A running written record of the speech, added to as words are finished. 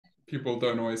people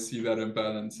don't always see that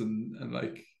imbalance, and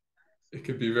like it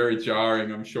could be very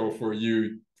jarring, I'm sure, for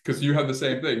you, because you have the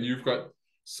same thing. You've got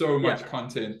so Yeah, much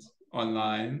content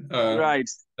online right.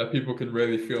 that people can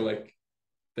really feel like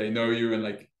they know you, and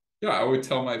like, yeah, I would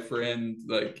tell my friend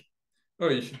like, oh,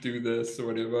 you should do this or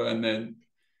whatever, and then,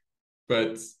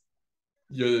 but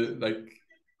you're like,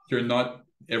 you're not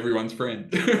everyone's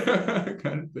friend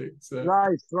kind of thing. So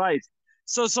Right, right.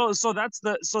 So that's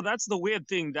the weird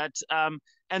thing that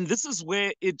and this is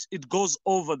where it goes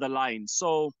over the line.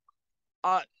 So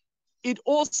uh it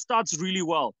all starts really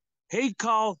well. Hey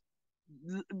Carl,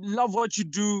 love what you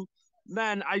do.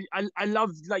 Man, I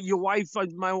love like your wife.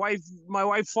 My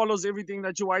wife follows everything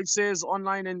that your wife says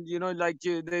online, and you know, like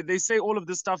they say all of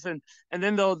this stuff, and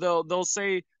then they'll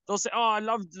say, oh, I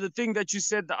love the thing that you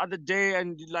said the other day,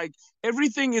 and like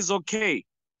everything is okay,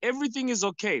 everything is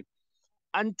okay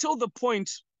until the point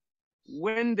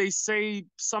when they say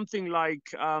something like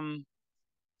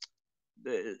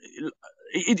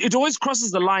it always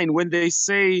crosses the line when they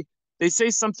say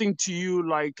something to you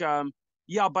like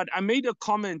yeah, but I made a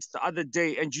comment the other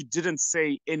day and you didn't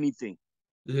say anything.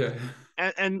 yeah,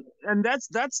 And that's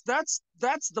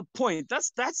the point.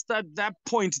 That's that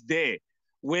point there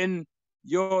when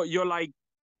you're like,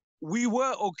 we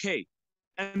were okay.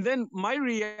 And then my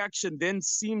reaction then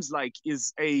seems like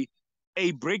is a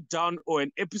breakdown or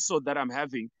an episode that I'm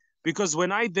having, because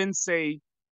when I then say,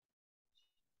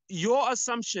 your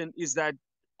assumption is that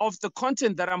of the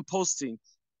content that I'm posting,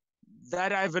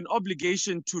 that I have an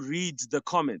obligation to read the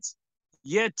comments.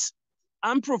 Yet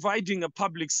I'm providing a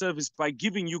public service by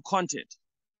giving you content.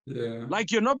 yeah,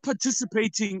 Like, you're not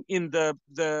participating in the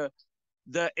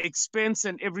expense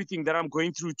and everything that I'm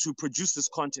going through to produce this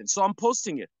content. So I'm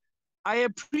posting it. I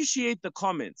appreciate the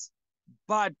comments,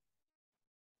 but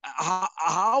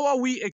how are we